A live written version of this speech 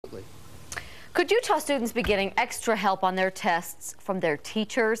Could Utah students be getting extra help on their tests from their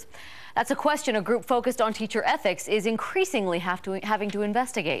teachers? That's a question a group focused on teacher ethics is increasingly having to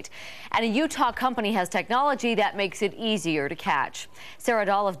investigate. And a Utah company has technology that makes it easier to catch. Sarah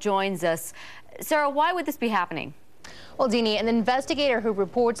Dolliff joins us. Sarah, why would this be happening? Well, Deanie, an investigator who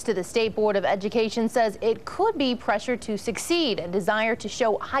reports to the State Board of Education says it could be pressure to succeed, a desire to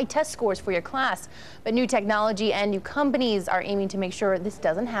show high test scores for your class. But new technology and new companies are aiming to make sure this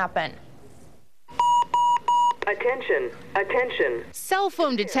doesn't happen. Attention, attention. Cell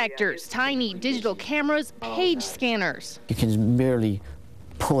phone detectors, tiny digital cameras, page scanners. You can merely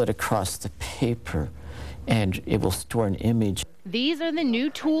pull it across the paper and it will store an image. These are the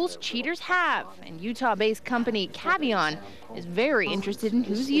new tools cheaters have, and Utah-based company Caveon is very interested in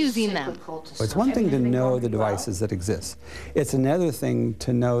who's using them. It's one thing to know the devices that exist. It's another thing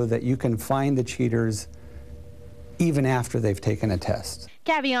to know that you can find the cheaters even after they've taken a test.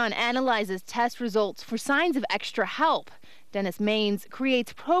 Caveon analyzes test results for signs of extra help. Dennis Maines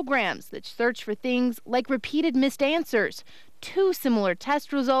creates programs that search for things like repeated missed answers, two similar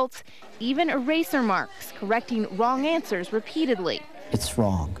test results, even eraser marks, correcting wrong answers repeatedly. It's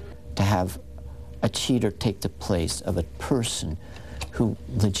wrong to have a cheater take the place of a person who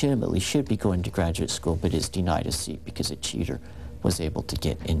legitimately should be going to graduate school but is denied a seat because a cheater was able to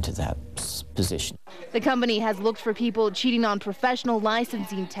get into that position. The company has looked for people cheating on professional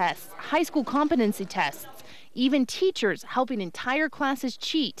licensing tests, high school competency tests, even teachers helping entire classes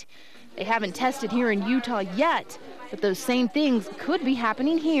cheat. They haven't tested here in Utah yet, but those same things could be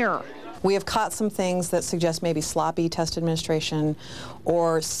happening here. We have caught some things that suggest maybe sloppy test administration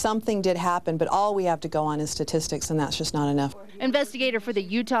or something did happen, but all we have to go on is statistics, and that's just not enough. Investigator for the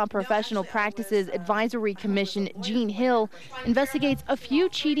Utah Professional Practices Advisory Commission, Gene Hill, investigates a few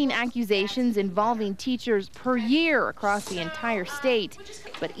cheating accusations involving teachers per year across the entire state,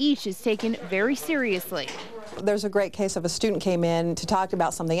 but each is taken very seriously. There's a great case of a student came in to talk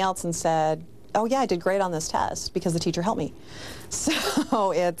about something else and said, oh yeah, I did great on this test because the teacher helped me.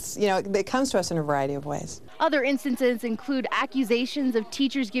 So it's, it comes to us in a variety of ways. Other instances include accusations of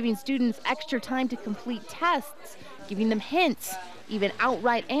teachers giving students extra time to complete tests, giving them hints, even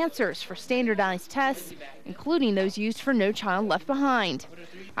outright answers for standardized tests, including those used for No Child Left Behind.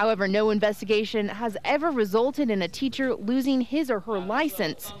 However, no investigation has ever resulted in a teacher losing his or her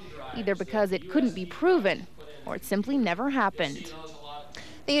license, either because it couldn't be proven or it simply never happened.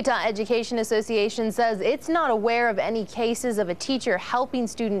 The Utah Education Association says it's not aware of any cases of a teacher helping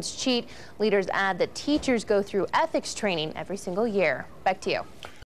students cheat. Leaders add that teachers go through ethics training every single year. Back to you.